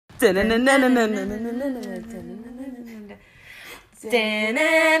Okay,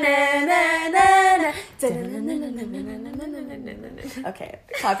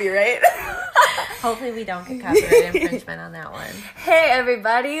 copyright. Hopefully we don't get copyright infringement on that one. Hey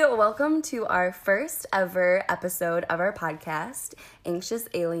everybody, welcome to our first ever episode of our podcast, Anxious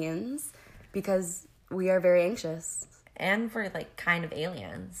Aliens, because we are very anxious. And we're like kind of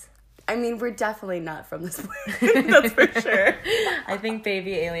aliens. I mean, we're definitely not from this planet, that's for sure. I think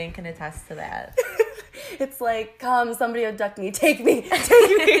baby alien can attest to that. It's like, come, somebody abduct me, take me.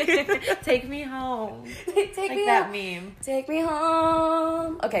 Take me home. Take like me that home. meme. Take me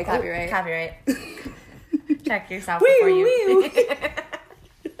home. Okay, copyright. Oh, copyright. Check yourself before you...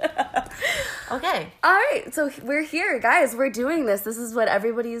 Okay. All right, so we're here, guys. We're doing this. This is what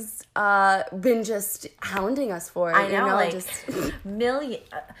everybody's been just hounding us for. I know, like just million.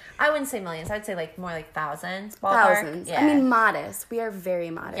 I wouldn't say millions. I'd say like more like thousands. Ballpark. Thousands. Yeah. I mean, modest. We are very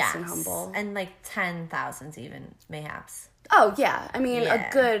modest and humble. And like 10,000s even, mayhaps. Oh yeah, I mean Yeah.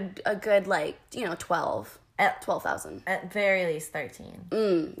 a good like 12,000. At very least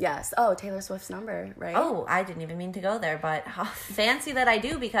 13. Yes. Oh, Taylor Swift's number, right? Oh, I didn't even mean to go there, but fancy that I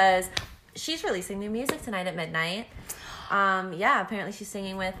do because she's releasing new music tonight at midnight. Yeah, apparently she's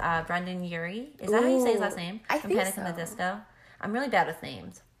singing with Brendan Urie. Is that how you say his last name? I think Panic so. in the Disco. I'm really bad with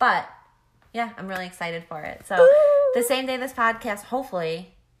names, but yeah, I'm really excited for it. So the same day this podcast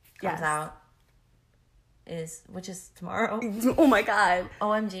hopefully comes Yes. out which is tomorrow. Oh my god.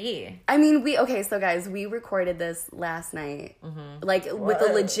 OMG. I mean, so guys, we recorded this last night, like with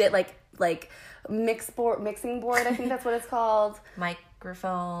a legit like mixing board. I think that's what it's called.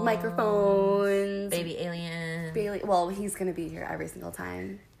 Microphones. Baby alien. Well, he's gonna be here every single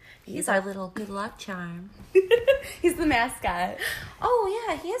time. He's our little good luck charm. He's the mascot. Oh,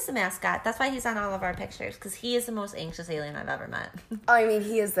 yeah, he is the mascot. That's why he's on all of our pictures, because he is the most anxious alien I've ever met. I mean,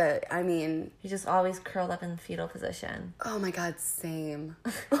 he's just always curled up in the fetal position. oh my god, same.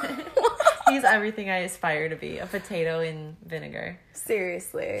 He's everything I aspire to be, a potato in vinegar.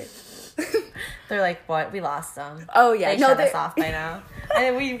 Seriously. They're like, what? We lost them. Oh, yeah. They shut us off by now.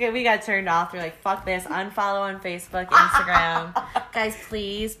 And then we got turned off. They're like, fuck this. Unfollow on Facebook, Instagram. Guys,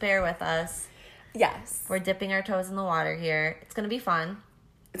 please bear with us. Yes. We're dipping our toes in the water here. It's going to be fun.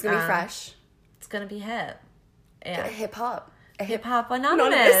 It's gonna be fresh. It's going to be hip. Yeah. Hip hop. Hip Hop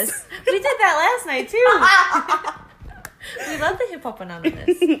Anonymous. We did that last night, too. We love the Hip Hop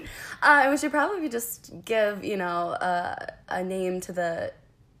Anonymous. We should probably just give, a name to the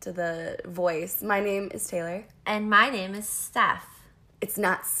voice. My name is Taylor. And my name is Steph. It's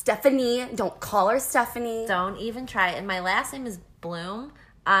not Stephanie. Don't call her Stephanie. Don't even try it. And my last name is Bloom.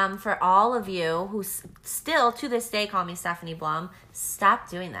 For all of you who still to this day call me Stephanie Blum, stop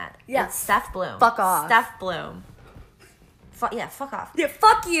doing that. Yeah. It's Steph Bloom. Fuck off. Steph Bloom. Fuck off. Yeah,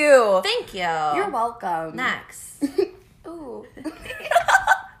 fuck you. Thank you. You're welcome. Next. Ooh.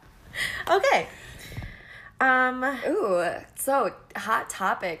 Okay. Ooh. So, hot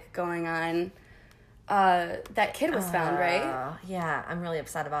topic going on. That kid was found, right? Yeah, I'm really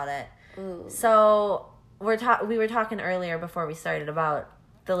upset about it. Ooh. So we were talking earlier before we started about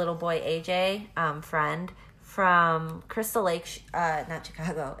the little boy AJ, friend from Crystal Lake, not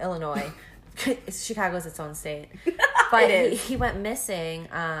Chicago, Illinois. Chicago's its own state, but he went missing.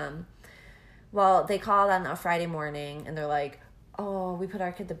 Well, they called on a Friday morning, and they're like, "Oh, we put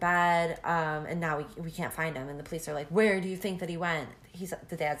our kid to bed, and now we can't find him." And the police are like, "Where do you think that he went?"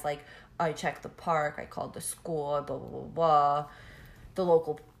 The dad's like, "I checked the park. I called the school. Blah blah blah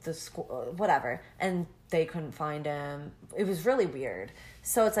blah. The school, whatever." And they couldn't find him. It was really weird.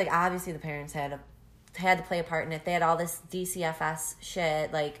 So it's like obviously the parents had to play a part in it. They had all this DCFS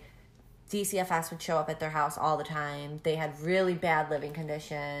shit. Like DCFS would show up at their house all the time. They had really bad living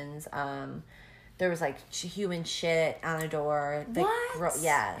conditions. There was like human shit on a door. What?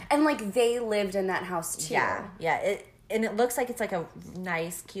 Yeah. And like they lived in that house too. Yeah. It looks like it's like a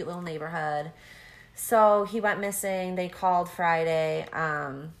nice, cute little neighborhood. So he went missing. They called Friday.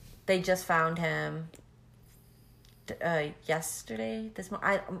 They just found him yesterday.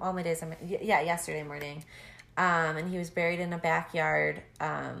 All my days. Yesterday morning. And he was buried in a backyard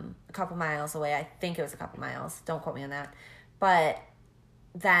a couple miles away. I think it was a couple miles. Don't quote me on that. But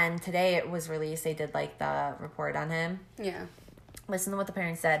then today it was released. They did like the report on him. Yeah. Listen to what the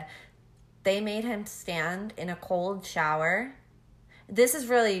parents said. They made him stand in a cold shower. This is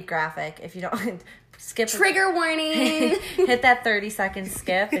really graphic. If you don't skip Trigger warning. Hit that 30-second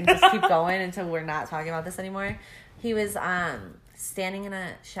skip and just keep going until we're not talking about this anymore. He was standing in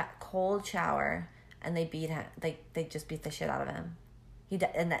a cold shower, and they beat him. They just beat the shit out of him.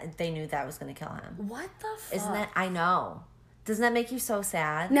 They knew that was going to kill him. What the fuck? Isn't that? I know. Doesn't that make you so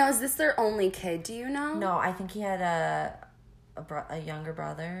sad? Now, is this their only kid? Do you know? No, I think he had a younger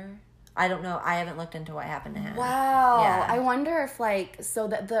brother. I don't know. I haven't looked into what happened to him. Wow. Yeah. I wonder if, like, so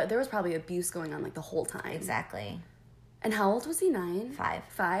that there was probably abuse going on, like, the whole time. Exactly. And how old was he? 9? 5.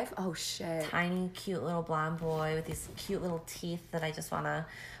 5? Oh, shit. Tiny, cute little blonde boy with these cute little teeth that I just want to...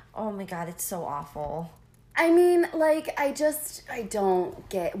 Oh, my God. It's so awful. I mean, like, I don't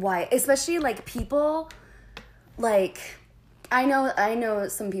get why. Especially, like, people, like... I know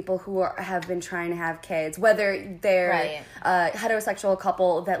some people who have been trying to have kids, whether they're a heterosexual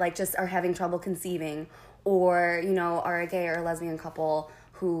couple that, like, just are having trouble conceiving, or, you know, are a gay or a lesbian couple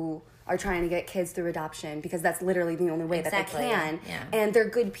who are trying to get kids through adoption, because that's literally the only way that they can. Yeah. And they're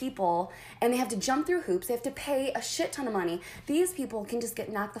good people, and they have to jump through hoops. They have to pay a shit ton of money. These people can just get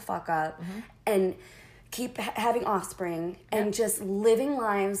knocked the fuck up and keep having offspring and just living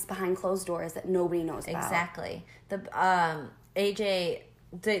lives behind closed doors that nobody knows about. Exactly. The AJ,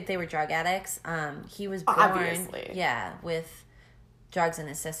 they were drug addicts. He was born, Obviously. yeah, with drugs in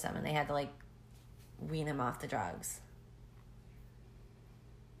his system, and they had to, like, wean him off the drugs.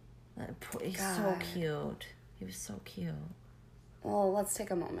 He's so cute. He was so cute. Well, let's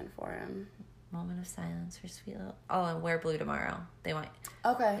take a moment for him. Moment of silence for sweet little... Oh, and wear blue tomorrow. They want...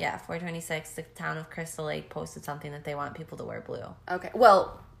 Okay. Yeah, 426, the town of Crystal Lake posted something that they want people to wear blue. Okay.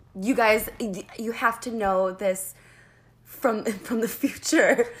 Well, you guys, you have to know this from the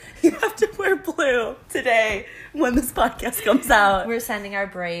future. You have to wear blue today when this podcast comes out. We're sending our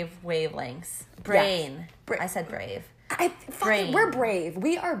brave wavelengths. Brain. Yes. I said brave. We're brave.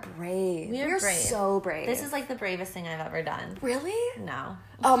 We are brave. We are brave. so brave. This is like the bravest thing I've ever done. Really? No.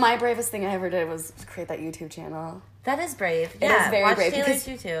 Oh, my bravest thing I ever did was create that YouTube channel. That is brave. It is very watch brave. Taylor's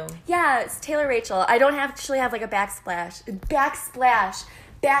Because, YouTube. yeah, it's Taylor Rachel. I don't actually have like a backsplash.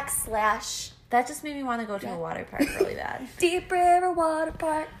 Backslash. That just made me want to go to a water park really bad. Deep River Water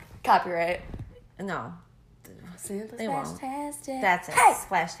Park. Copyright. No. Simply They won't. Splashtastic. That's it. Hey!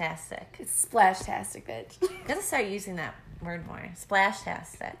 Splashtastic. It's Splashtastic, bitch. Gotta start using that word more.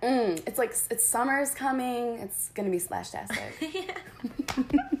 Splashtastic. It's like, it's summer's coming. It's gonna be Splashtastic.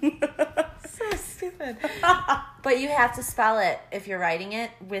 So stupid. But you have to spell it, if you're writing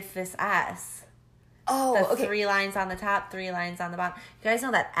it, with this S. Oh, The okay. 3 lines on the top, 3 lines on the bottom. You guys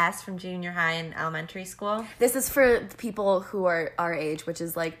know that S from junior high and elementary school? This is for people who are our age, which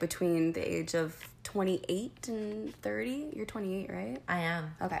is like between the age of 28 and 30. You're 28, right? I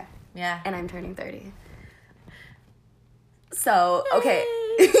am. Okay. Yeah. And I'm turning 30. So, okay.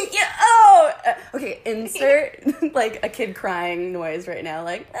 Yeah. Oh! Okay, insert like a kid crying noise right now.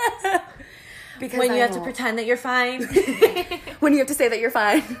 Like, because when I you have to won't. pretend that you're fine. When you have to say that you're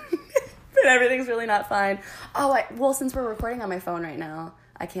fine. But everything's really not fine. Oh, well, since we're recording on my phone right now,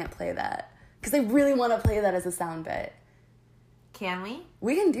 I can't play that. Because I really want to play that as a sound bit. Can we?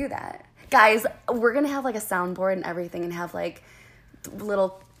 We can do that. Guys, we're going to have like a soundboard and everything and have like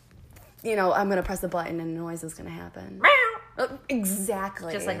little, you know, I'm going to press a button and noise is going to happen.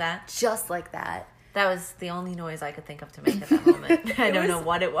 Exactly. Just like that? Just like that. That was the only noise I could think of to make at that moment. I don't know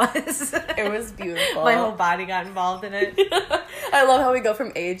what it was. It was beautiful. My whole body got involved in it. I love how we go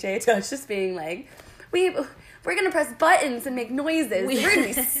from AJ to us just being like, we're going to press buttons and make noises. We're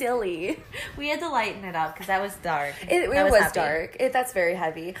going to be silly. We had to lighten it up because that was dark. It That was heavy. dark. That's very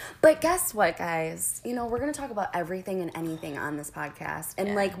heavy. But guess what, guys? You know, we're going to talk about everything and anything on this podcast.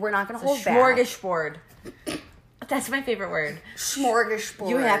 And, like, we're not going to hold back. Smorgasbord. That's my favorite word. Smorgasbord.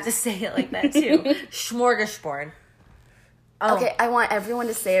 You have to say it like that, too. Smorgasbord. Oh. Okay, I want everyone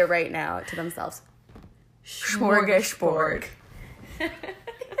to say it right now to themselves. Smorgasbord.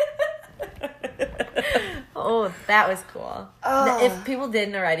 Oh, that was cool. Oh. If people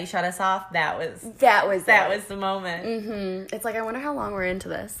didn't already shut us off, that was That was the moment. Mm-hmm. It's like, I wonder how long we're into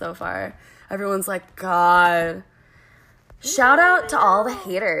this so far. Everyone's like, God. Shout out to all the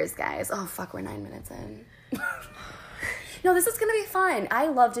haters, guys. Oh, fuck, we're 9 minutes in. No, this is going to be fun. I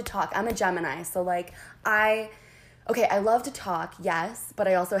love to talk. I'm a Gemini, so, like, I love to talk, yes, but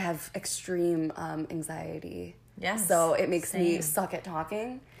I also have extreme anxiety. Yes, So it makes me same. suck at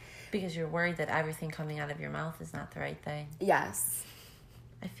talking. Because you're worried that everything coming out of your mouth is not the right thing. Yes.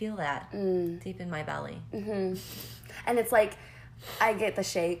 I feel that deep in my belly. Mm-hmm. And it's like, I get the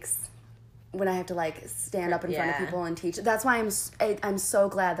shakes when I have to, like, stand up in front of people and teach. That's why I'm so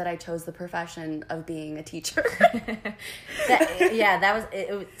glad that I chose the profession of being a teacher.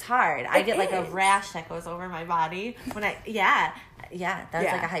 It's hard. I get like a rash that goes over my body when that was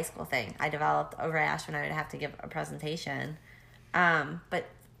like a high school thing. I developed a rash when I would have to give a presentation. But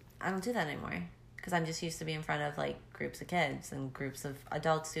I don't do that anymore because I'm just used to being in front of like groups of kids and groups of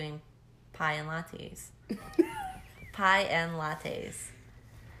adults doing pie and lattes. high-end lattes.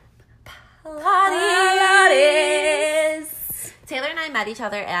 Pilates. Taylor and I met each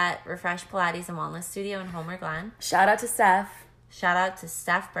other at Refresh Pilates and Wellness Studio in Homer Glen. Shout out to Steph. Shout out to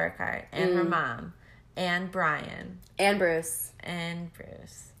Steph Burkhart and her mom, and Brian. And Bruce. And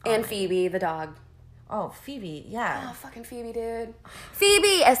Bruce. And Phoebe, the dog. Oh, Phoebe, yeah. Oh, fucking Phoebe, dude.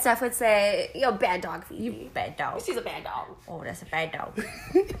 Phoebe, as Steph would say, bad dog Phoebe. You bad dog. She's a bad dog. Oh, that's a bad dog.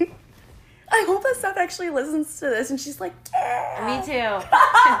 I hope that Steph actually listens to this and she's like, yeah. Me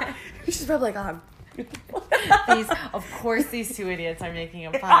too. She's probably like, Of course these two idiots are making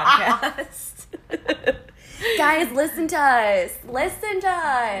a podcast. Guys, listen to us. Listen to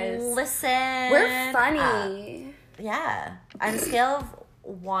us. Listen. We're funny. Yeah. On a scale of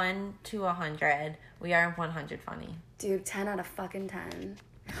 1 to 100, we are 100 funny. Dude, 10 out of fucking 10.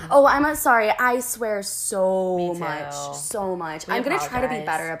 Oh, I'm sorry. I swear so Me too. much. So much. We I'm going to try to be apologize.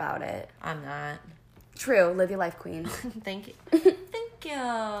 better about it. I'm not. True. Live your life, queen. Thank you. Thank you.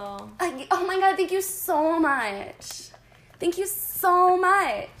 Oh my God. Thank you so much. Thank you so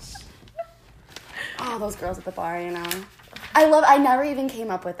much. Oh, those girls at the bar, you know. I never even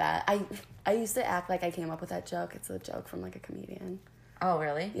came up with that. I used to act like I came up with that joke. It's a joke from like a comedian. Oh,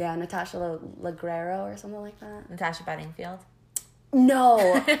 really? Yeah, Natasha Legrero or something like that. Natasha Bedingfield?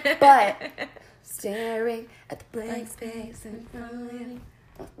 No, but staring at the blank space in front of you.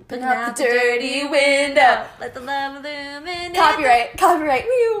 Open up the dirty window. Let the love illuminate. Copyright.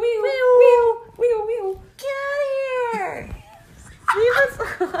 Wee wee wee wee wee. Get out of here. Leave us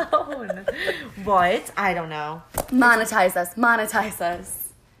alone. What? I don't know. Monetize us.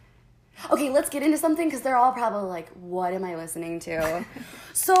 Okay, let's get into something because they're all probably like, what am I listening to?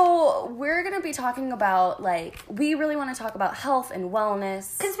 So we're going to be talking about, we really want to talk about health and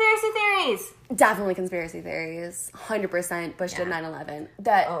wellness. Conspiracy theories. Definitely conspiracy theories. 100% Bush did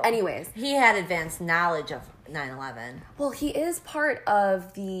 9/11. Anyways. He had advanced knowledge of 9/11. Well, he is part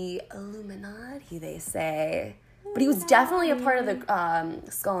of the Illuminati, they say. But he was definitely a part of the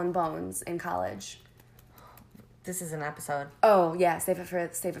Skull and Bones in college. This is an episode. Oh, yeah. Save it for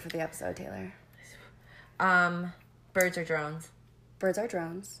the episode, Taylor. Birds or drones? Birds are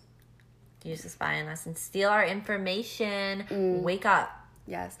drones. Use to spy on us and steal our information. Wake up.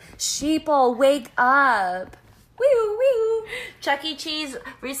 Yes. Sheeple, wake up. Woo, woo. Chuck E. Cheese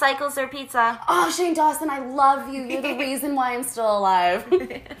recycles their pizza. Oh, Shane Dawson, I love you. You're the reason why I'm still alive.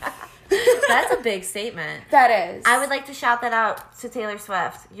 That's a big statement. That is. I would like to shout that out to Taylor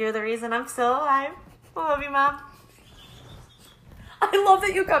Swift. You're the reason I'm still alive. I love you, Mom. I love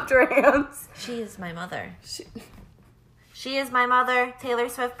that you cupped your hands. She is my mother. She is my mother. Taylor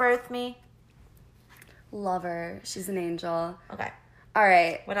Swift birthed me. Love her. She's an angel. Okay. All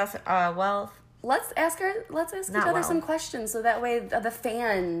right. What else? Wealth. Let's ask each other some questions so that way the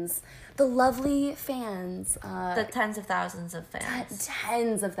fans, the lovely fans, The tens of thousands of fans.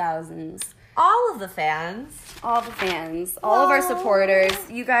 tens of thousands. All of the fans. All the fans, all of our supporters.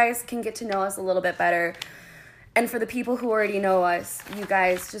 You guys can get to know us a little bit better. And for the people who already know us, you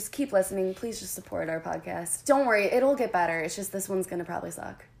guys just keep listening. Please just support our podcast. Don't worry, it'll get better. It's just this one's going to probably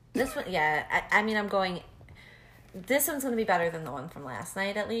suck. This one, yeah. I mean, this one's going to be better than the one from last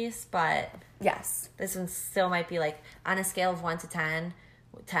night, at least. But Yes. this one still might be on a scale of 1 to 10,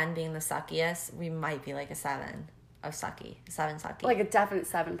 10 being the suckiest, we might be a 7 of sucky. 7 sucky. Like a definite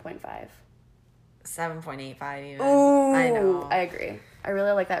 7.5. 7.85 even. Ooh, I know. I agree. I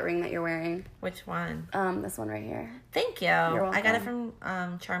really like that ring that you're wearing. Which one? This one right here. Thank you. You're I got it welcome.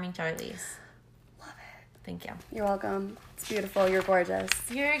 from Charming Charlie's. Love it. Thank you. You're welcome. It's beautiful. You're gorgeous.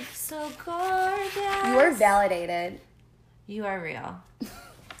 You're so gorgeous. You are validated. You are real.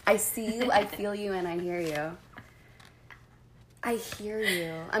 I see you, I feel you, and I hear you. I hear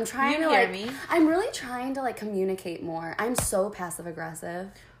you. I'm trying You to hear me? I'm really trying to communicate more. I'm so passive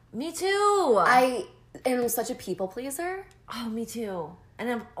aggressive. Me too. I am such a people pleaser. Oh, me too. And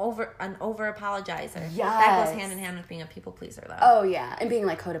I'm an over apologizer. That Yes. goes hand in hand with being a people pleaser, though. Oh yeah, and being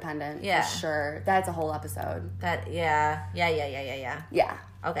codependent. Yeah. For sure. That's a whole episode. Yeah. Yeah.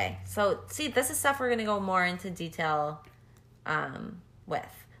 Okay, so see, this is stuff we're gonna go more into detail, with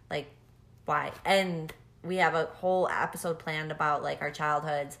why, and we have a whole episode planned about our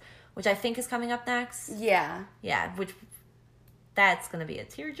childhoods, which I think is coming up next. Yeah. Yeah, that's gonna be a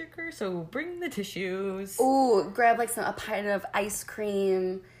tearjerker. So bring the tissues. Ooh, grab a pint of ice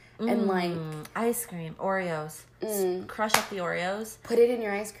cream and Ice cream, Oreos. Crush up the Oreos put it in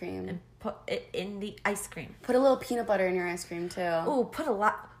your ice cream. and put it in the ice cream. Put a little peanut butter in your ice cream too. Ooh, put a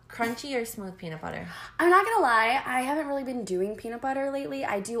lot crunchy or smooth peanut butter. I'm not gonna lie, I haven't really been doing peanut butter lately.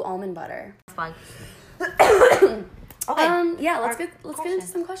 I do almond butter. Fun. Okay. Yeah, let's Our get into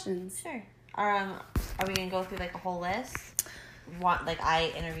some questions. Sure. Our Are we gonna go through like a whole list? Like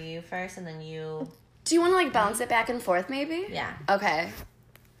I interview you first, and then you. Do you want to like bounce it back and forth, maybe? Yeah. Okay.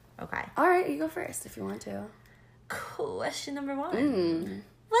 Okay. All right, you go first if you want to. Question number 1.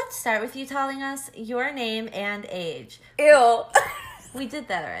 Let's start with you telling us your name and age. Ew. We did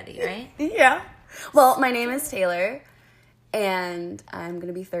that already, right? Yeah. Well, my name is Taylor, and I'm going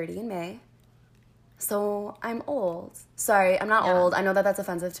to be 30 in May. So I'm old. Sorry, I'm not old. I know that that's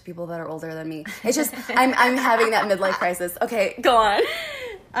offensive to people that are older than me. It's just, I'm having that midlife crisis. Okay, go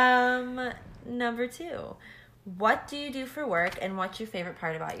on. Number 2. What do you do for work, and what's your favorite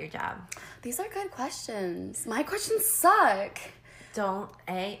part about your job? These are good questions. My questions suck.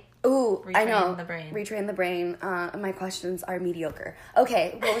 Ooh, I know. The brain. Retrain the brain. My questions are mediocre.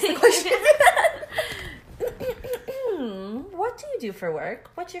 Okay, what was the question? What do you do for work?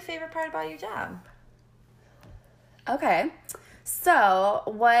 What's your favorite part about your job? Okay, so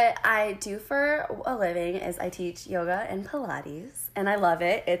what I do for a living is I teach yoga and Pilates, and I love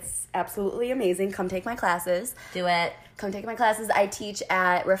it. It's absolutely amazing. Come take my classes. Do it. Come take my classes. I teach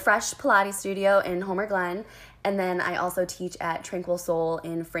at Refresh Pilates Studio in Homer Glen, and then I also teach at Tranquil Soul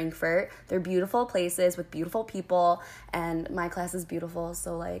in Frankfurt. They're beautiful places with beautiful people, and my class is beautiful,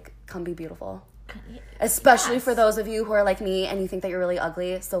 so, like, come be beautiful. Especially for those of you who are like me and you think that you're really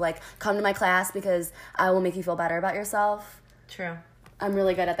ugly. So, like, come to my class because I will make you feel better about yourself. True. I'm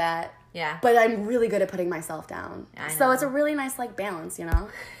really good at that. Yeah. But I'm really good at putting myself down. I know. So it's a really nice, like, balance, you know?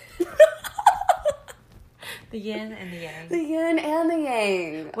 The yin and the yang. The yin and the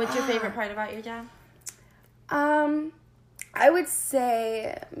yang. What's your favorite part about your job? I would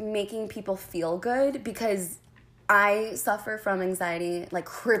say making people feel good because I suffer from anxiety, like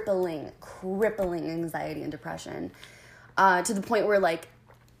crippling anxiety and depression, to the point where, like,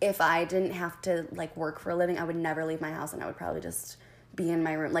 if I didn't have to, like, work for a living, I would never leave my house and I would probably just be in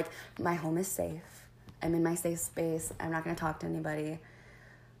my room. Like, my home is safe. I'm in my safe space. I'm not going to talk to anybody.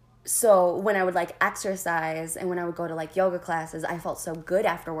 So when I would, like, exercise and when I would go to, like, yoga classes, I felt so good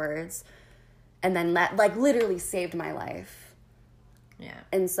afterwards. And then that, like, literally saved my life. Yeah.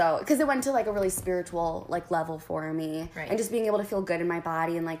 And so, because it went to, like, a really spiritual, like, level for me. Right. And just being able to feel good in my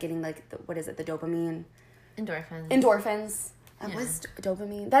body and, like, getting, like, the dopamine? Endorphins. And what's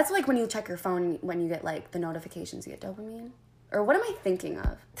dopamine? That's, like, when you check your phone, when you get, like, the notifications, you get dopamine? Or what am I thinking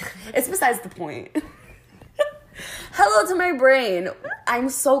of? It's besides the point. Hello to my brain. I'm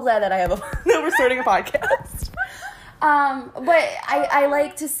so glad that that we're starting a podcast. But I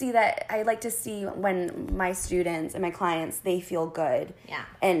like to see that. I like to see when my students and my clients, they feel good. Yeah.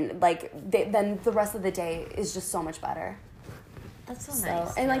 And, like, then the rest of the day is just so much better. That's so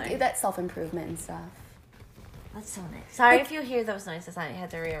nice. And, like, that self-improvement and stuff. That's so nice. Sorry if you hear those noises. I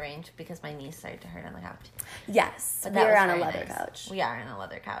had to rearrange because my knees started to hurt on the couch. Yes. But we're on a leather couch. We are on a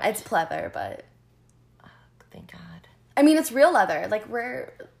leather couch. It's pleather, but... Oh, thank God. I mean, it's real leather. Like,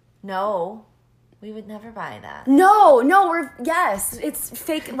 we're... No. We would never buy that. No, yes, it's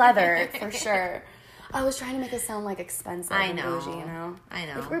fake leather for sure. I was trying to make it sound like expensive and bougie, you know? I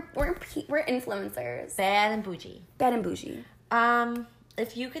know. Like, we're influencers. Bad and bougie. Bad and bougie.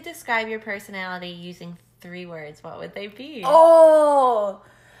 If you could describe your personality using 3 words, what would they be? Oh.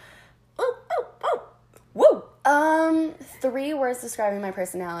 Woo. 3 words describing my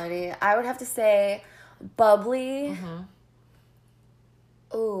personality. I would have to say bubbly. Mm-hmm.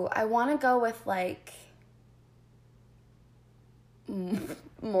 Ooh, I want to go with, like,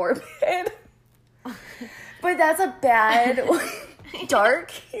 morbid. But that's a bad,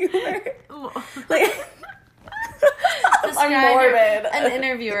 dark humor. Like, I'm morbid. An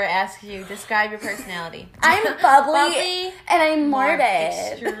interviewer asks you, describe your personality. I'm bubbly and I'm morbid.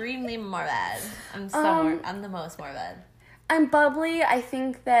 Extremely morbid. I'm the most morbid. I'm bubbly. I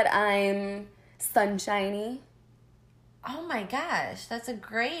think that I'm sunshiny. Oh my gosh, that's a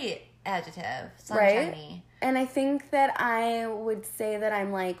great adjective. Sunshiny. Right? And I think that I would say that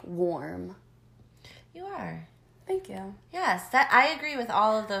I'm, like, warm. You are. Thank you. Yes, I agree with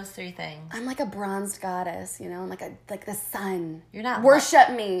all of those 3 things. I'm like a bronzed goddess, you know, like the sun. You're not. Worship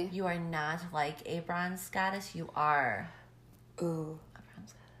me. You are not like a bronze goddess. You are. Ooh. A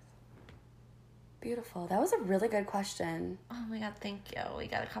bronze goddess. Beautiful. That was a really good question. Oh my God, thank you. We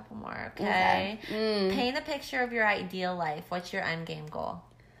got a couple more, okay? Paint a picture of your ideal life. What's your end game goal?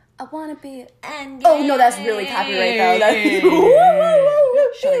 I want to be... Endgame. Oh, no, that's really copyright, though.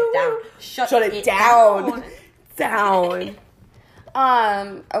 Shut it down. Shut it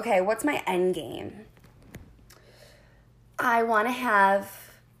down. Okay, what's my end game? I want to have,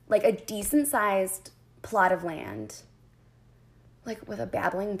 like, a decent-sized plot of land. Like, with a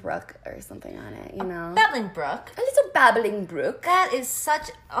babbling brook or something on it, you know? Babbling brook? It's a babbling brook. That is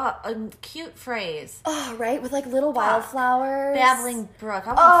such a cute phrase. Oh, right? With like little wildflowers. Babbling brook.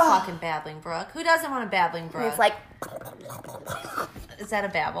 I want a fucking babbling brook. Who doesn't want a babbling brook? It's like... Is that a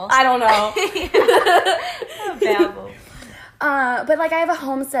babble? I don't know. A babble. But like I have a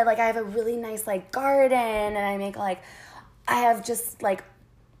homestead, like I have a really nice like garden, and I make like, I have just like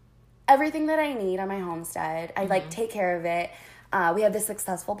everything that I need on my homestead. I like take care of it. We have this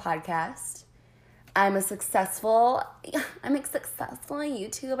successful podcast. I'm a successful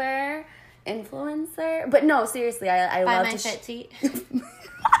YouTuber, influencer. But no, seriously, I Buy love my to fit teat.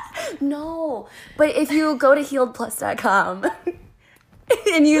 No, but if you go to healedplus.com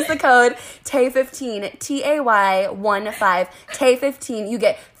and use the code TAY15, TAY15, TAY15, you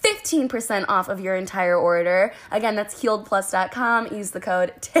get 15% off of your entire order. Again, that's healedplus.com. Use the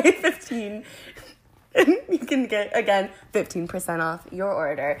code TAY15. You can get, again, 15% off your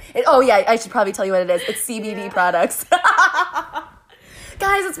order. I should probably tell you what it is. It's CBD products.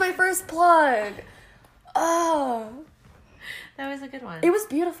 Guys, it's my first plug. Oh. That was a good one. It was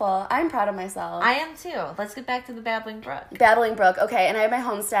beautiful. I'm proud of myself. I am too. Let's get back to the Babbling Brook. Babbling Brook. Okay, and I have my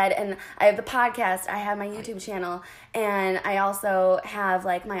homestead, and I have the podcast. I have my YouTube channel, and I also have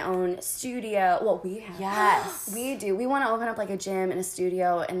like my own studio. Well, we have. Yes. We do. We want to open up like a gym and a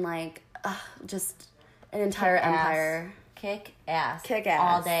studio and like just an entire empire. Kick ass. Kick ass.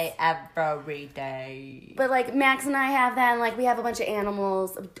 All day, every day. But like Max and I have that, and like we have a bunch of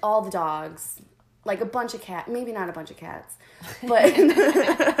animals, all the dogs, like a bunch of cats. Maybe not a bunch of cats. But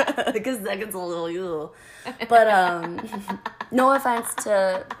because that gets a little ew. But no offense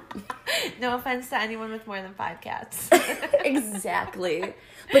to anyone with more than 5 cats. Exactly.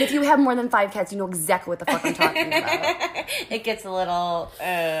 But if you have more than 5 cats, you know exactly what the fuck I'm talking about. It gets a little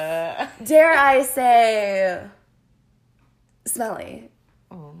Dare I say smelly.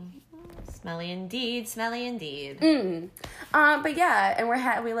 Smelly indeed, smelly indeed. But yeah, and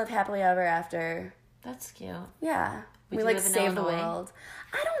we live happily ever after. That's cute. Yeah. Would We you like live in save the Illinois? world.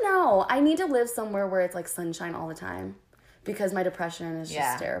 I don't know. I need to live somewhere where it's like sunshine all the time because my depression is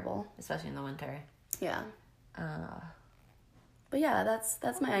just terrible. Especially in the winter. Yeah. But yeah,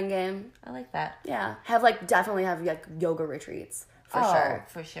 that's my end game. I like that. Yeah. Definitely have like yoga retreats for sure.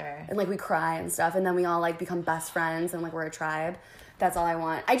 For sure. And like we cry and stuff, and then we all like become best friends and like we're a tribe. That's all I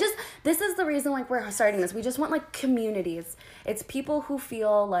want. This is the reason like we're starting this. We just want like communities. It's people who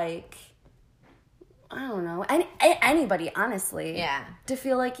feel like, I don't know, anybody, honestly. Yeah. To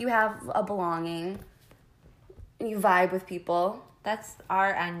feel like you have a belonging and you vibe with people. That's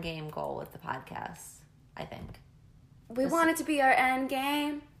our end game goal with the podcast, I think. We want it to be our end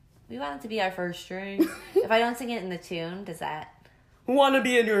game. We want it to be our first string. If I don't sing it in the tune, does that... Want to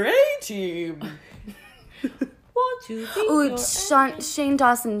be in your A-team. Want to be Ooh, Shane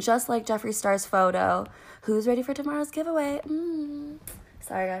Dawson, just like Jeffree Star's photo. Who's ready for tomorrow's giveaway?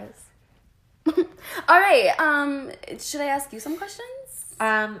 Sorry, guys. All right. Should I ask you some questions?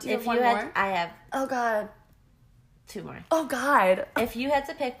 Do you have one more? I have Oh God. 2 more. Oh God. If you had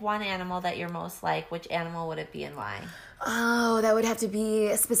to pick one animal that you're most like, which animal would it be and why? Oh, that would have to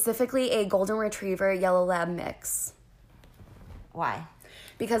be specifically a golden retriever yellow lab mix. Why?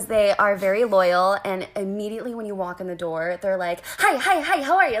 Because they are very loyal, and immediately when you walk in the door, they're like, hi,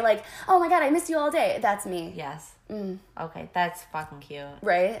 how are you? Like, oh my God, I missed you all day. That's me. Yes. Okay, that's fucking cute.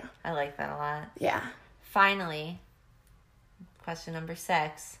 Right? I like that a lot. Yeah. Finally, question number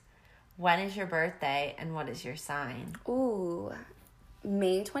 6. When is your birthday and what is your sign? Ooh,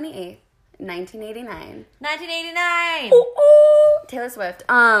 May 28th, 1989. 1989! Ooh, Taylor Swift.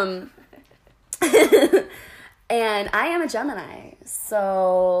 And I am a Gemini,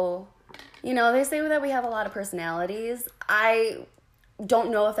 so, you know, they say that we have a lot of personalities. I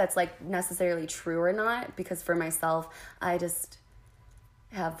don't know if that's, like, necessarily true or not, because for myself, I just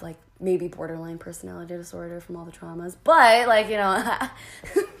have, like, maybe borderline personality disorder from all the traumas. But, like, you know...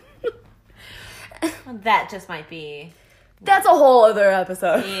 That just might be... That's a whole other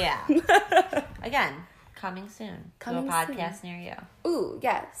episode. Yeah. Again, coming soon. Coming to a podcast near you. Ooh,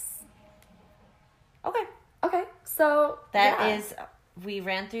 yes. Okay. Okay, so... We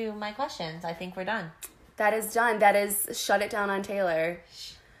ran through my questions. I think we're done. That is done. That is Shut It Down on Taylor.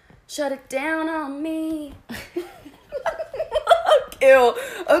 Shut it down on me. Ew.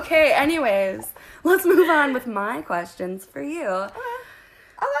 Okay, anyways. Let's move on with my questions for you.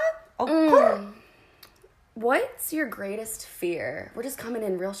 Okay. What's your greatest fear? We're just coming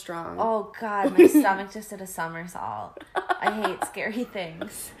in real strong. Oh, God. My stomach just did a somersault. I hate scary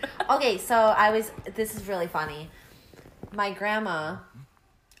things. Okay, so this is really funny. My grandma,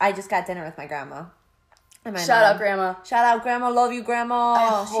 I just got dinner with my grandma. And my Shout mom. out, Grandma. Shout out, Grandma. Love you,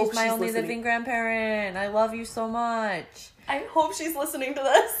 Grandma. hope She's my she's only listening. living grandparent. I love you so much. I hope she's listening to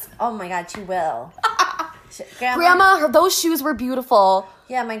this. Oh my God, she will. Grandma, those shoes were beautiful.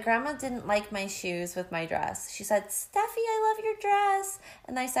 Yeah, my grandma didn't like my shoes with my dress. She said, Steffi, I love your dress.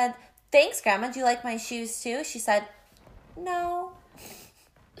 And I said, thanks, Grandma. Do you like my shoes too? She said, no.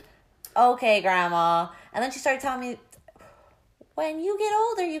 Okay, Grandma. And then she started telling me, when you get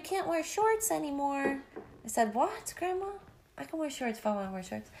older, you can't wear shorts anymore. I said, what, Grandma? I can wear shorts if I want to wear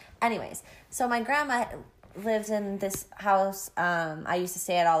shorts. Anyways, so my grandma lives in this house I used to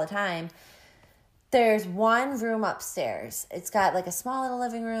stay at all the time. There's one room upstairs. It's got like a small little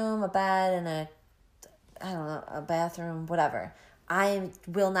living room, a bed, and a bathroom, whatever. I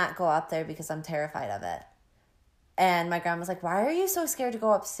will not go up there because I'm terrified of it. And my grandma's like, why are you so scared to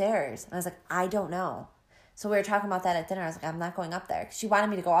go upstairs? And I was like, I don't know. So we were talking about that at dinner. I was like, I'm not going up there. She wanted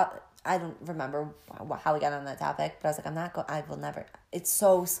me to go up. I don't remember how we got on that topic, but I was like, I will never. It's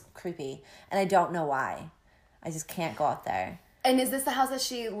so creepy. And I don't know why. I just can't go up there. And is this the house that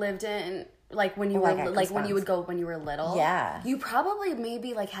she lived in? Like when you were when you would go when you were little? Yeah. You probably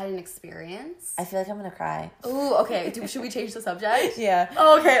maybe like had an experience. I feel like I'm gonna cry. Ooh, okay. Should we change the subject? Yeah.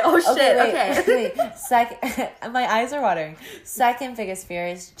 Oh, okay. Oh shit. Okay. Wait. Second, my eyes are watering. Second biggest fear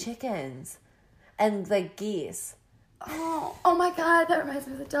is chickens, and like geese. Oh my God, that reminds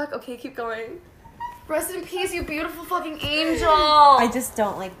me of the duck. Okay, keep going. Rest in peace, you beautiful fucking angel. I just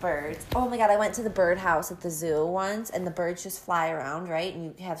don't like birds. Oh my God, I went to the bird house at the zoo once, and the birds just fly around, right? And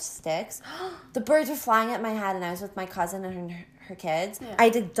you have sticks. The birds were flying at my head, and I was with my cousin and her kids. Yeah. I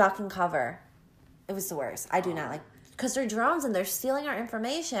did duck and cover. It was the worst. I do not like, because they're drones and they're stealing our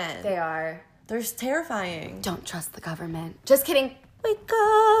information. They are. They're terrifying. Don't trust the government. Just kidding. Wake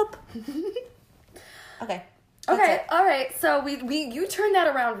up. Okay. Okay, all right. So you turned that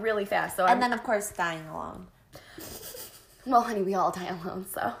around really fast. So then of course dying alone. Well, honey, we all die alone,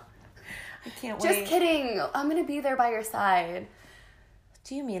 so I can't wait. Just kidding. I'm gonna be there by your side.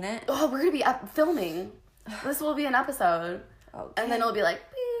 Do you mean it? Oh, we're gonna be filming. This will be an episode, okay. And then it'll be like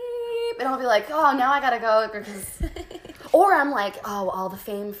beep, and I'll be like, oh, now I gotta go, because, or I'm like, oh, all the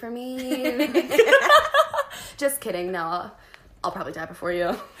fame for me. Just kidding. No, I'll probably die before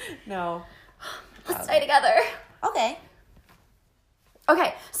you. No. Let's stay together. Okay.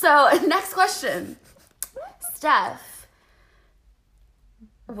 Okay, so next question. Steph,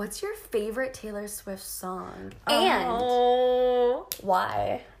 what's your favorite Taylor Swift song? And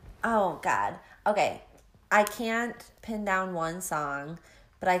why? Oh, God. Okay. I can't pin down one song,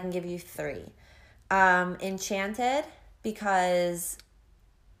 but I can give you three. Enchanted, because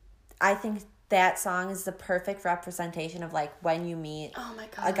I think that song is the perfect representation of like when you meet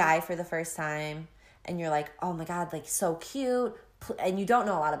a guy for the first time and you're like, oh my God, like so cute, and you don't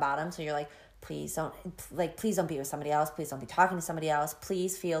know a lot about him, so you're like, please don't be with somebody else, please don't be talking to somebody else,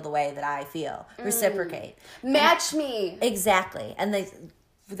 please feel the way that I feel, reciprocate, match me. Exactly. And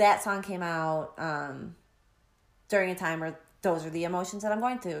that song came out during a time where those are the emotions that I'm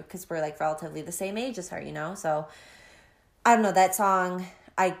going through, because we're like relatively the same age as her, you know. So I don't know, that song,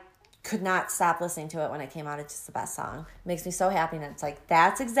 I could not stop listening to it when it came out. It's just the best song. It makes me so happy, and it's like,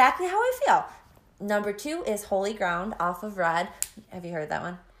 that's exactly how I feel. Number 2 is Holy Ground off of Red. Have you heard that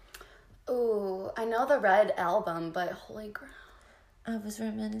one? Ooh, I know the Red album, but Holy Ground. I was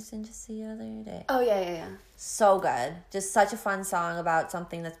reminiscing just the other day. Oh, yeah. So good. Just such a fun song about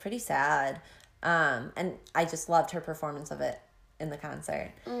something that's pretty sad. And I just loved her performance of it in the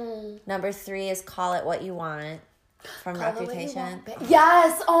concert. Number 3 is Call It What You Want from Reputation.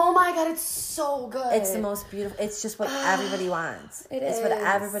 Yes! Oh my God, it's so good. It's the most beautiful. It's just what everybody wants. It's what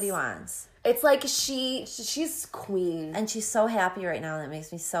everybody wants. It's like she's queen. And she's so happy right now, and it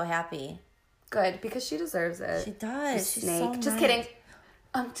makes me so happy. Good, because she deserves it. She does. She's Snake. so Just nice. kidding.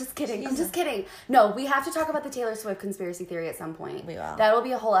 I'm just kidding. No, we have to talk about the Taylor Swift conspiracy theory at some point. We will. That'll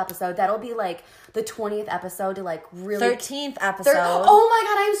be a whole episode. That'll be like the 20th episode to like really... 13th episode. Oh my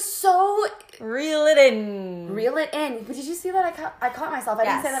God, I'm so... Reel it in. But did you see that? I caught myself. I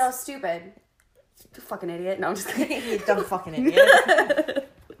didn't say that I was stupid. You fucking idiot. No, I'm just kidding. You dumb fucking idiot.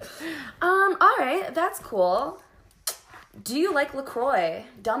 Alright, that's cool. Do you like LaCroix?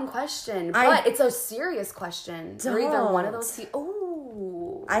 Dumb question. But it's a serious question. You're either one of those two.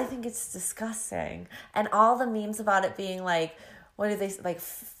 Ooh. I think it's disgusting. And all the memes about it being like, what do they, like,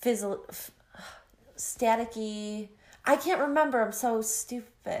 staticky. I can't remember. I'm so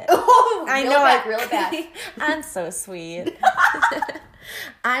stupid. Oh, I know. Real bad. I'm so sweet.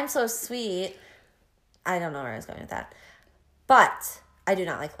 I'm so sweet. I don't know where I was going with that. But I do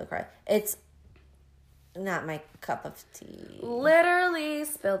not like LaCroix. It's not my cup of tea. Literally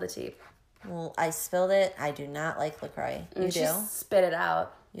spill the tea. Well, I spilled it. I do not like LaCroix. You do? Spit it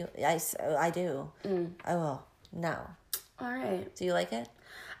out. I do. Oh, no. All right. Do you like it?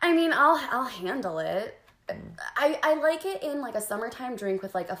 I mean, I'll handle it. I like it in like a summertime drink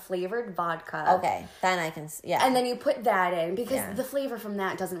with like a flavored vodka. Okay, then I can, yeah. And then you put that in because the flavor from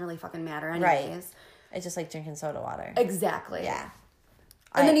that doesn't really fucking matter anyways. Right. It's just like drinking soda water. Exactly. Yeah.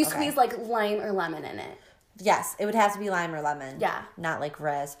 And then you squeeze like lime or lemon in it. Yes, it would have to be lime or lemon. Yeah. Not like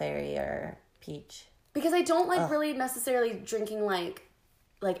raspberry or peach. Because I don't like really necessarily drinking like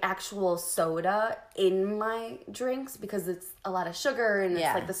actual soda in my drinks because it's a lot of sugar and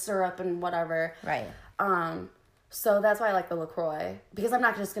it's like the syrup and whatever. Right. So that's why I like the LaCroix because I'm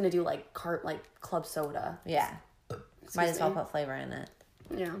not just gonna do like club soda. Yeah. Might as well put flavor in it.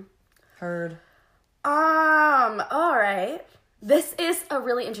 Yeah. Heard. All right. This is a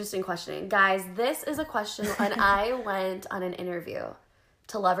really interesting question. Guys, this is a question and I went on an interview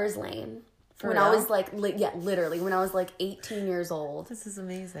to Lover's Lane when I was like, literally, when I was like 18 years old. This is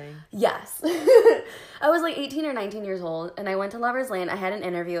amazing. Yes. I was like 18 or 19 years old and I went to Lover's Lane. I had an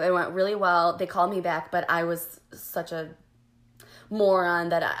interview. It went really well. They called me back, but I was such a moron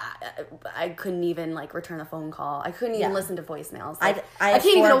that I couldn't even like return a phone call. I couldn't even listen to voicemails. Like, I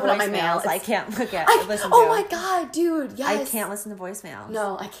can't even open up my mail. I can't listen to. Oh my god, dude! Yes, I can't listen to voicemails.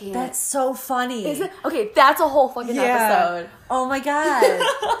 No, I can't. That's so funny. Is it? Okay, that's a whole fucking episode. Oh my god.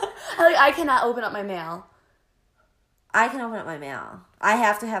 I cannot open up my mail. I can open up my mail. I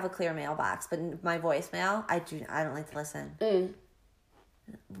have to have a clear mailbox, but my voicemail, I don't like to listen.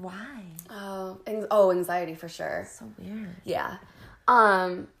 Why? Anxiety for sure. So weird. Yeah.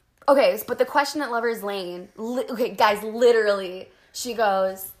 Okay, but the question at Lover's Lane, okay, guys, literally, she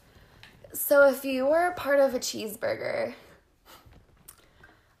goes, so if you were part of a cheeseburger,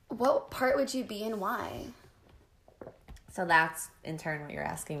 what part would you be and why? So that's, in turn, what you're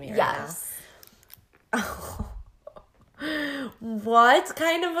asking me right yes. now. What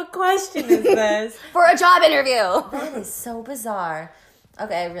kind of a question is this? For a job interview. That is so bizarre.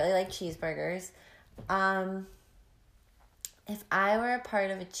 Okay, I really like cheeseburgers. If I were a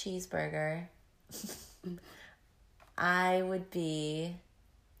part of a cheeseburger, I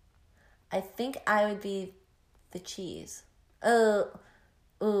think I would be the cheese.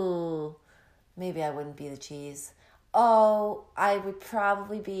 Maybe I wouldn't be the cheese. Oh, I would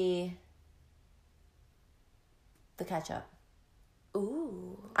probably be the ketchup.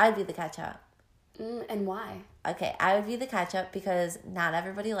 Ooh. I'd be the ketchup. And why? Okay, I would be the ketchup because not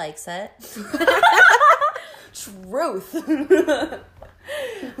everybody likes it. Truth.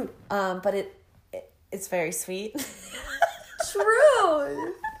 But it's very sweet.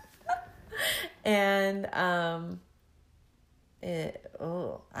 True. And I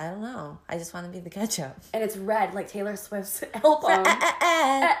don't know. I just want to be the ketchup. And it's red like Taylor Swift's album.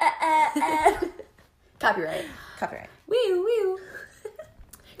 Copyright. Woo woo.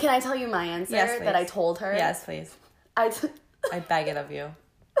 Can I tell you my answer that I told her? Yes, please. I beg it of you.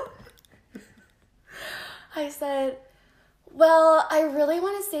 I said, well, I really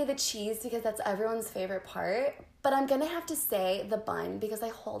want to say the cheese because that's everyone's favorite part, but I'm going to have to say the bun because I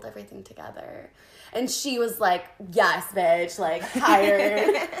hold everything together. And she was like, yes, bitch, like,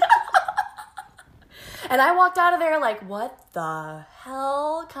 hired. And I walked out of there like, what the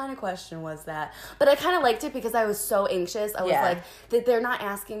hell kind of question was that? But I kind of liked it because I was so anxious. I was like, they're not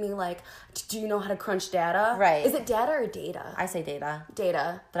asking me like, do you know how to crunch data? Right. Is it data or data? I say data.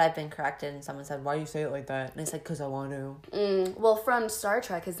 Data. But I've been corrected and someone said, why do you say it like that? And I said, because I want to. Well, from Star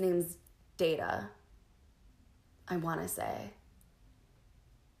Trek, his name's Data. I want to say.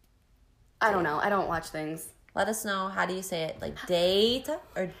 I don't know. I don't watch things. Let us know, how do you say it? Like data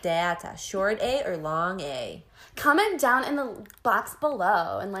or data? Short A or long A? Comment down in the box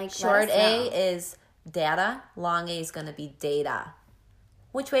below and like short A is data, long A is going to be data.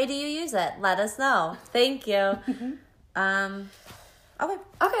 Which way do you use it? Let us know. Thank you.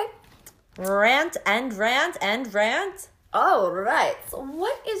 Okay. Rant. Oh, right. So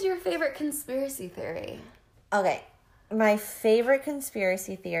what is your favorite conspiracy theory? Okay. My favorite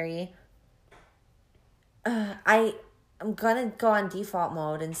conspiracy theory, I'm going to go on default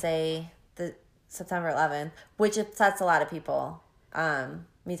mode and say the September 11th, which upsets a lot of people.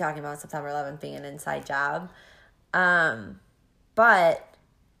 Me talking about September 11th being an inside job. But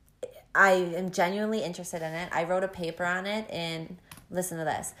I am genuinely interested in it. I wrote a paper on it, and listen to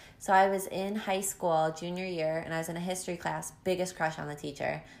this. So I was in high school, junior year, and I was in a history class, biggest crush on the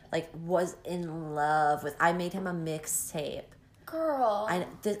teacher. Like, was in love with, I made him a mixtape. Girl.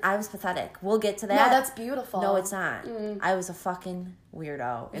 I was pathetic. We'll get to that. No, that's beautiful. No, it's not. I was a fucking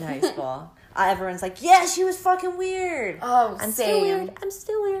weirdo in high school. Everyone's like, yeah, she was fucking weird. Oh, I'm same. still weird. I'm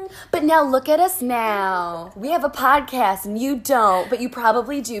still weird. But But now look at us now. We have a podcast and you don't, but you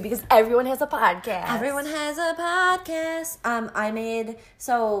probably do because everyone has a podcast. Everyone has a podcast.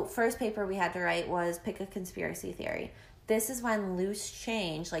 First paper we had to write was pick a conspiracy theory. This is when Loose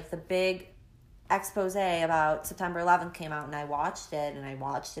Change, like the big expose about September 11th came out, and I watched it, and I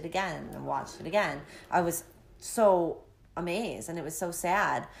watched it again, and watched it again. I was so amazed, and it was so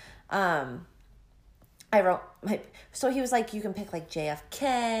sad. So he was like, you can pick like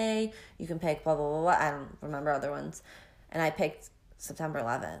JFK, you can pick blah, blah, blah, blah. I don't remember other ones. And I picked September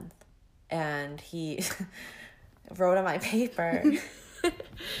 11th. And he wrote on my paper, what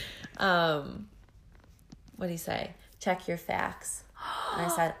did he say? Check your facts. And I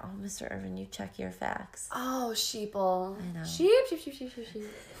said, oh, Mr. Irvin, you check your facts. Oh, sheeple. I know. Sheep.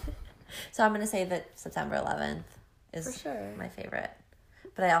 So I'm going to say that September 11th is For sure. my favorite.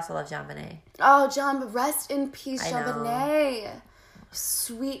 But I also love JonBenet. Oh, John, rest in peace, I John know. Benet.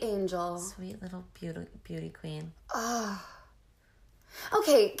 Sweet angel. Sweet little beauty queen.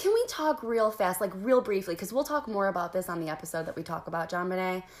 Okay, can we talk real fast, like real briefly, because we'll talk more about this on the episode that we talk about John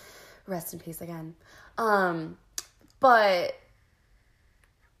Benet. Rest in peace again. But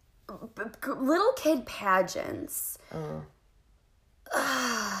little kid pageants.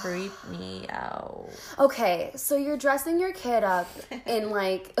 Creep me out. Okay, so you're dressing your kid up in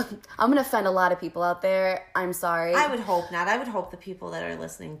like, I'm gonna offend a lot of people out there. I'm sorry. I would hope not. I would hope the people that are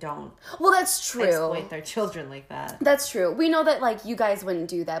listening don't Well, that's true. exploit their children like that. That's true. We know that like you guys wouldn't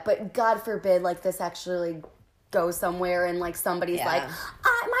do that, but God forbid like this actually goes somewhere and like somebody's like,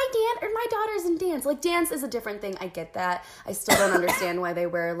 my daughter's in dance. Like dance is a different thing. I get that. I still don't understand why they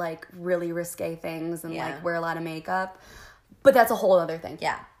wear like really risque things and like wear a lot of makeup. But that's a whole other thing.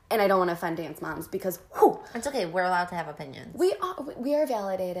 Yeah. And I don't want to offend dance moms because whew, It's okay. We're allowed to have opinions. we are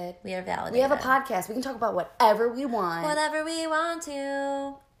validated. We are validated. We have a podcast. We can talk about whatever we want. Whatever we want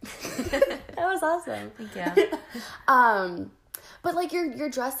to. That was awesome. Thank you. But like you're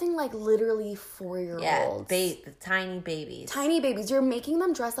dressing like literally 4-year-olds. Yeah, tiny babies. Tiny babies. You're making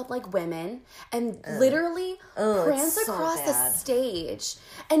them dress up like women and literally prance it's so across the bad. stage.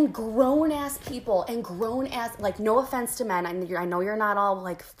 And grown ass people and grown ass, like, no offense to men. I know you're not all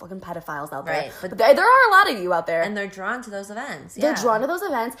like fucking pedophiles out there. Right, but there are a lot of you out there. And they're drawn to those events. They're drawn to those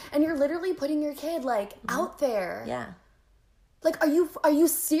events, and you're literally putting your kid like out there. Yeah. Like, are you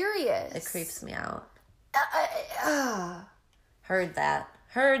serious? It creeps me out. Heard that.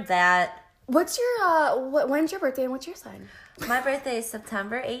 What's your when's your birthday and what's your sign? My birthday is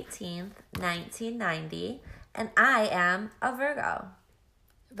September 18th, 1990, and I am a Virgo.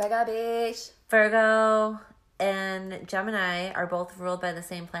 Virgo bitch. Virgo and Gemini are both ruled by the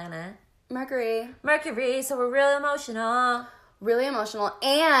same planet. Mercury. So we're real emotional. Really emotional,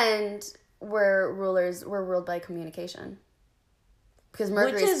 and we're ruled by communication. Because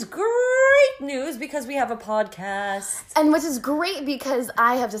Mercury, Which is great news because we have a podcast. and which is great because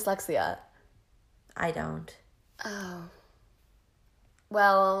I have dyslexia. I don't. Oh.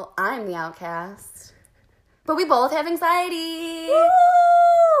 Well, I'm the outcast. But we both have anxiety.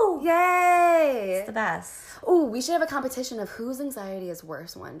 Woo! Yay! It's the best. Ooh, we should have a competition of whose anxiety is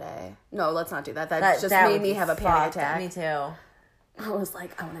worse one day. No, let's not do that. That just made would me be have a panic fucked. attack. Me too. I was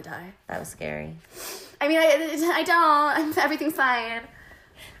like, I want to die. That was scary. I mean, I don't. Everything's fine.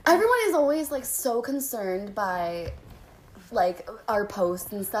 Everyone is always like so concerned by like our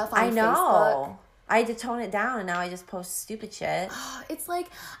posts and stuff on I know. Facebook. I had to tone it down, and now I just post stupid shit. It's like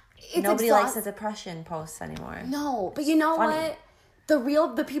Nobody likes the depression posts anymore. No, but you know funny.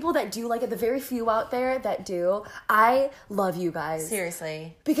 what? The people that do like it, the very few out there that do, I love you guys.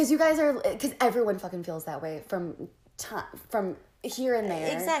 Seriously. Because you guys are, because everyone fucking feels that way from here and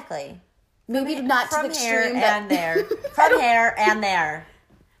there. Exactly. Maybe not to the From here extreme, and there. From here and there.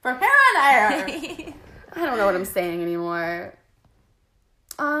 From here and there. I don't know what I'm saying anymore.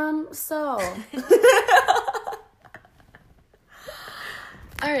 So.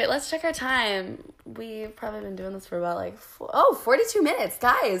 All right, let's check our time. We've probably been doing this for about like 42 minutes.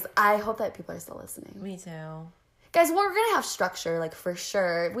 Guys, I hope that people are still listening. Me too. Guys, we're going to have structure, like, for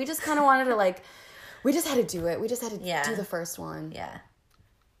sure. We just kind of wanted to, like, we just had to do it. We just had to do the first one. Yeah.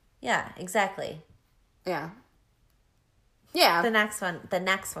 Yeah, exactly. Yeah. Yeah. The next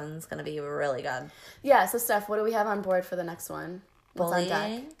one's going to be really good. Yeah, so Steph, what do we have on board for the next one? What's on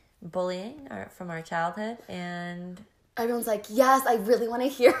deck? Bullying from our childhood, and everyone's like, yes, I really want to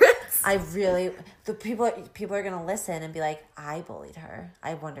hear it. The people are going to listen and be like, I bullied her.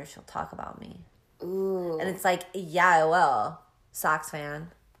 I wonder if she'll talk about me. Ooh. And it's like, yeah, I will. Sox fan.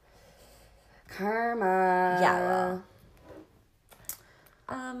 Karma. Yeah, I will.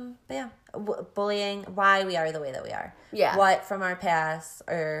 But yeah, bullying, why we are the way that we are. Yeah. What from our past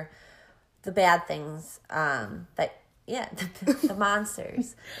or the bad things the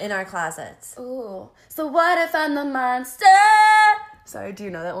monsters in our closets. Ooh. So what if I'm the monster? Sorry, do you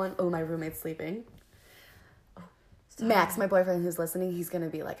know that one? Oh, my roommate's sleeping. Max, my boyfriend who's listening, he's going to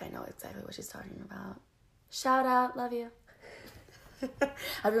be like, I know exactly what she's talking about. Shout out, love you.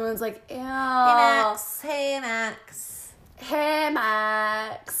 Everyone's like, ew. Hey, Max. Hey, Max. Hey,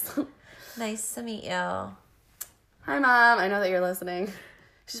 Max. Nice to meet you. Hi, Mom. I know that you're listening.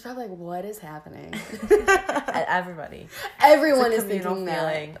 She's probably like, what is happening? Everybody. Everyone is communal thinking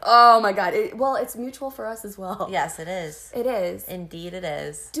feeling. that. Oh, my God. Well, it's mutual for us as well. Yes, it is. It is. Indeed, it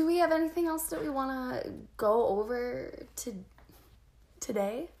is. Do we have anything else that we want to go over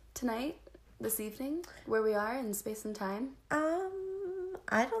tonight, this evening, where we are in space and time?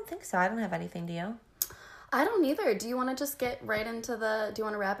 I don't think so. I don't have anything, do you? I don't either. Do you want to just get right into do you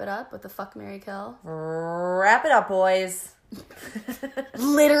want to wrap it up with the fuck, marry, kill? Wrap it up, boys.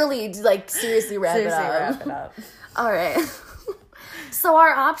 Literally, like, seriously wrap it up. All right. So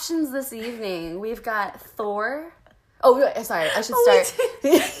our options this evening, we've got Thor. Oh, wait, sorry. I should start.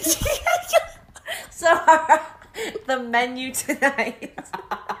 So the menu tonight.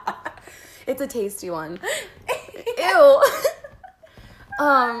 It's a tasty one. Ew.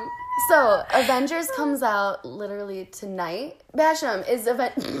 So Avengers comes out literally tonight. Basham,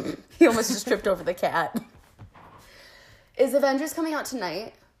 he almost just tripped over the cat. Is Avengers coming out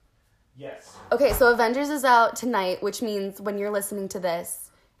tonight? Yes. Okay, so Avengers is out tonight, which means when you're listening to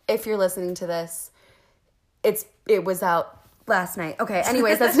this, if you're listening to this, it was out last night. Okay,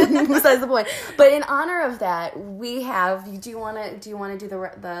 anyways, that's besides the point. But in honor of that, we have. Do you want to do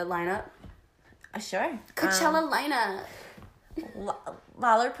the lineup? Sure. Coachella lineup.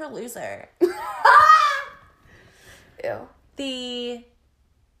 Lollapalooza. Ew.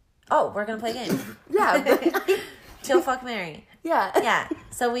 We're gonna play a game. Yeah. Kill, fuck, marry. Yeah. Yeah.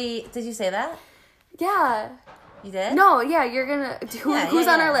 So did you say that? Yeah. You did? No, yeah, you're gonna. Who's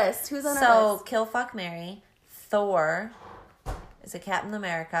on our list? Who's on our list? So, kill, fuck, marry. Thor is a Captain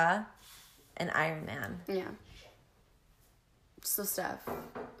America, and Iron Man. Yeah. So, Steph,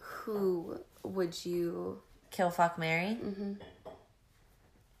 who would you kill, fuck, marry? Mm-hmm.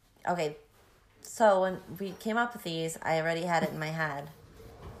 Okay. So when we came up with these, I already had it in my head,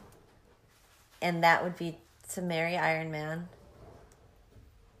 and that would be to marry Iron Man.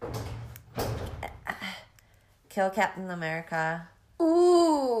 Kill Captain America.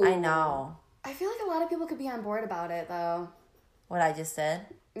 Ooh. I know. I feel like a lot of people could be on board about it, though. What I just said?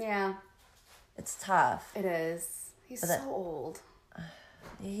 Yeah. It's tough. It is. He's so old.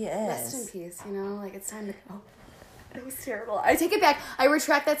 He is. Rest in peace, you know? Like, it's time to go. It was terrible. I take it back. I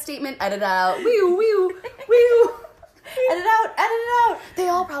retract that statement. Edit it out. Wee-oo, wee-oo, wee-oo. Edit it out. They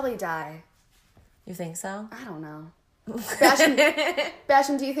all probably die. You think so? I don't know.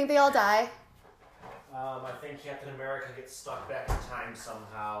 Basham, do you think they all die? I think Captain America gets stuck back in time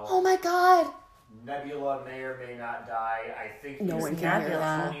somehow. Oh my God. Nebula may or may not die. I think No one Cap can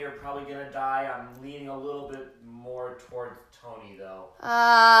and hear. Tony are probably gonna die. I'm leaning a little bit more towards Tony though.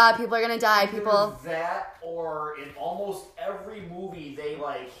 People are gonna die. Either that, or in almost every movie they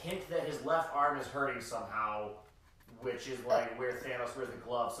like hint that his left arm is hurting somehow, which is like where Thanos wears the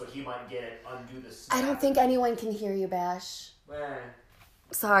glove, so he might get it, undo the snap. I don't think anyone can hear you, Bash. Eh.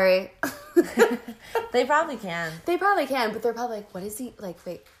 Sorry. They probably can. They probably can, but they're probably like, what is he? Like,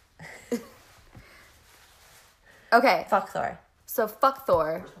 wait. Okay. Fuck Thor. So, fuck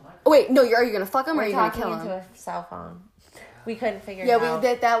Thor. Oh, wait, no, are you going to fuck him or are you We're going to talking kill him? into a cell phone. We couldn't figure it Yeah, out.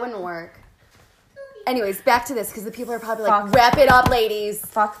 that wouldn't work. Anyways, back to this, because the people are probably like, Fuck. wrap it up, ladies.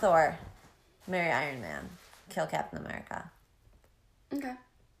 Fuck Thor. Marry Iron Man. Kill Captain America. Okay.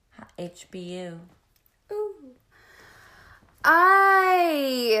 HBU. Ooh.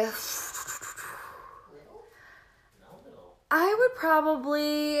 I would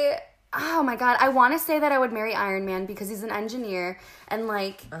probably, oh my God, I want to say that I would marry Iron Man because he's an engineer and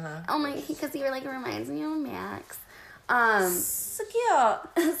like, oh my, because he like reminds me of Max. So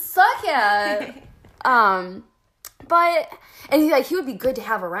cute. Suck yeah. But, and he would be good to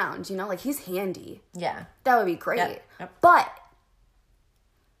have around, you know, like he's handy. Yeah. That would be great. Yep. But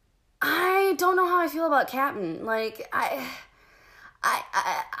I don't know how I feel about Captain. Like,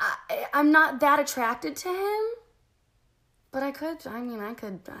 I'm not that attracted to him. But I could. I mean, I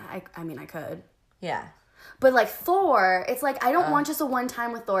could. Yeah. But like Thor, it's like I don't want just a one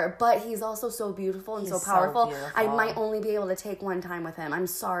time with Thor, but he's also so beautiful and so He's so powerful. beautiful. I might only be able to take one time with him. I'm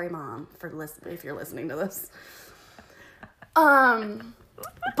sorry, Mom, if you're listening to this. But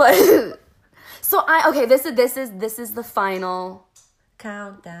so this is the final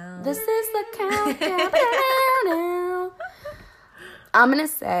countdown. This is the countdown. I'm gonna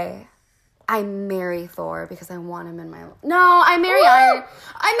say I marry Thor because I want him in my life. No, I marry Iron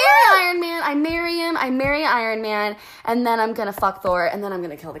Man. I marry him. I marry Iron Man. And then I'm going to fuck Thor. And then I'm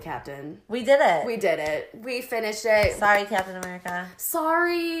going to kill the Captain. We did it. We did it. We finished it. Sorry, Captain America.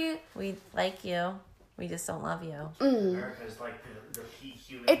 Sorry. We like you. We just don't love you. America is like the peak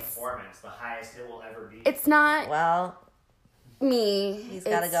human performance, the highest it will ever be. It's not Well, me. he's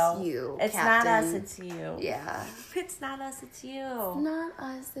got to go. You, it's Captain. not us, it's you. Yeah. It's not us, it's you. Not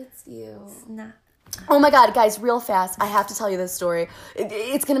us, it's you. It's not. Oh my God, guys, real fast. I have to tell you this story.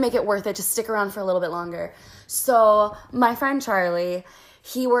 It's going to make it worth it. Just stick around for a little bit longer. So, my friend Charlie,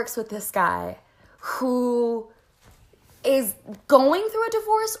 he works with this guy who is going through a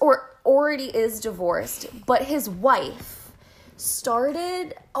divorce or already is divorced, but his wife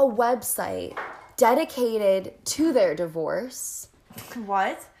started a website dedicated to their divorce.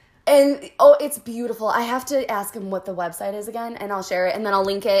 What? And it's beautiful. I have to ask him what the website is again, and I'll share it, and then I'll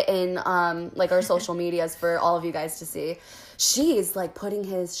link it in like our social medias for all of you guys to see. She's like putting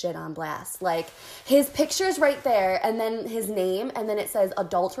his shit on blast. Like his picture's right there, and then his name, and then it says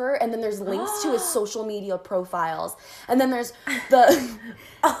adulterer, and then there's links to his social media profiles, and then there's the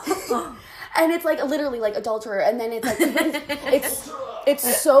and it's like literally like adulterer, and then it's like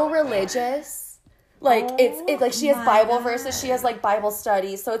it's so religious. Like it's like she has Bible verses, she has like Bible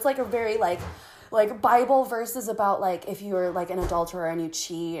studies, so it's like a very like Bible verses about like if you were like an adulterer and you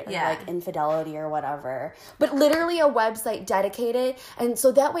cheat or like infidelity or whatever. But literally a website dedicated, and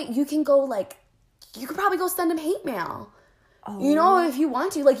so that way you can go like you could probably go send him hate mail. Oh. You know, if you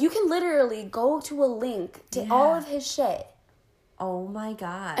want to, like you can literally go to a link to all of his shit. Oh my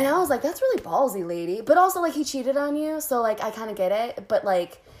God. And I was like, that's really ballsy, lady. But also like he cheated on you, so like I kind of get it, but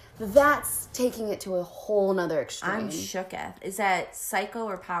like that's taking it to a whole nother extreme. I'm shooketh. Is that Psycho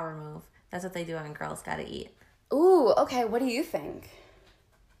or Power Move? That's what they do on Girls Gotta Eat. Ooh, okay. What do you think?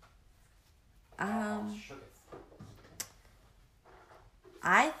 I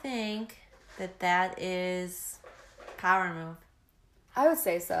think that is Power Move. I would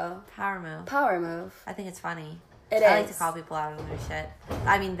say so. Power Move. Power Move. I think it's funny. I like to call people out on their shit.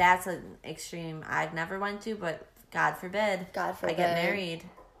 I mean, that's an extreme I've never went to, but God forbid. God forbid. I get married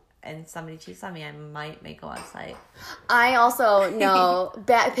and somebody cheats on me, I might make a website. I also know,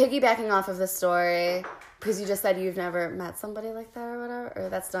 piggybacking off of the story, because you just said you've never met somebody like that or whatever, or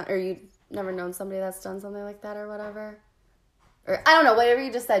that's done, or you've never known somebody that's done something like that or whatever. Or, I don't know, whatever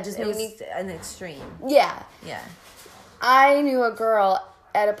you just said just made me... an extreme. Yeah. Yeah. I knew a girl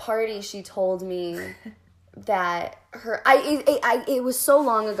at a party, she told me that it was so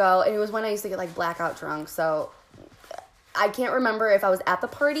long ago, and it was when I used to get, like, blackout drunk, so... I can't remember if I was at the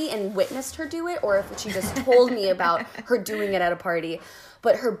party and witnessed her do it or if she just told me about her doing it at a party.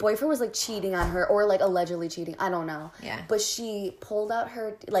 But her boyfriend was, like, cheating on her or, like, allegedly cheating. I don't know. Yeah. But she pulled out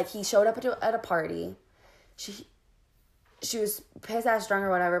her... Like, he showed up at a party. She was piss-ass drunk or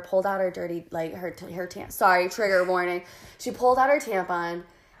whatever, pulled out her dirty... Like, her tampon... Sorry, trigger warning. She pulled out her tampon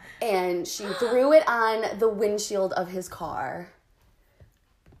and she threw it on the windshield of his car.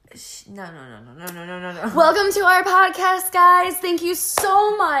 No. Welcome to our podcast, guys. Thank you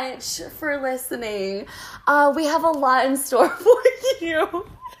so much for listening. We have a lot in store for you.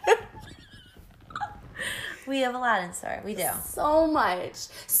 We have a lot in store. We do. So much.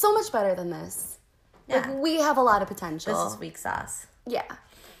 So much better than this. Yeah. Like, we have a lot of potential. This is weak sauce. Yeah.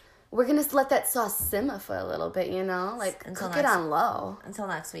 We're going to let that sauce simmer for a little bit, you know? Like, cook it on low. Until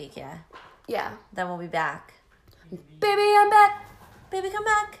next week, yeah. Yeah. Then we'll be back. Baby, I'm back. Baby, come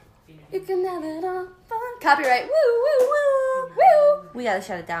back. You can have it all. Copyright. Woo, woo, woo, woo. We gotta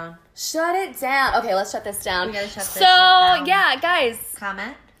shut it down. Shut it down. Okay, let's shut this down. We gotta shut this shit down. So, yeah, guys.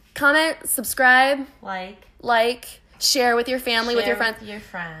 Comment, subscribe, like, share with your family, with your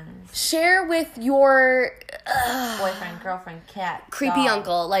friends. Share with your boyfriend, girlfriend, cat, creepy dog.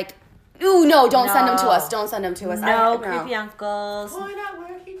 uncle. Like, ooh, no, don't send them to us. Don't send them to us. No, creepy uncles. Point out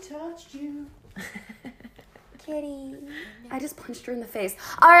where he touched you. Kitty. I just punched her in the face.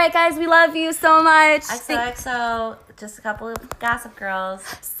 All right, guys, we love you so much. XOXO, just a couple of gossip girls.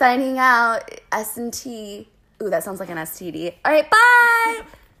 Signing out, S&T. Ooh, that sounds like an STD. All right, bye.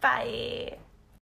 Bye.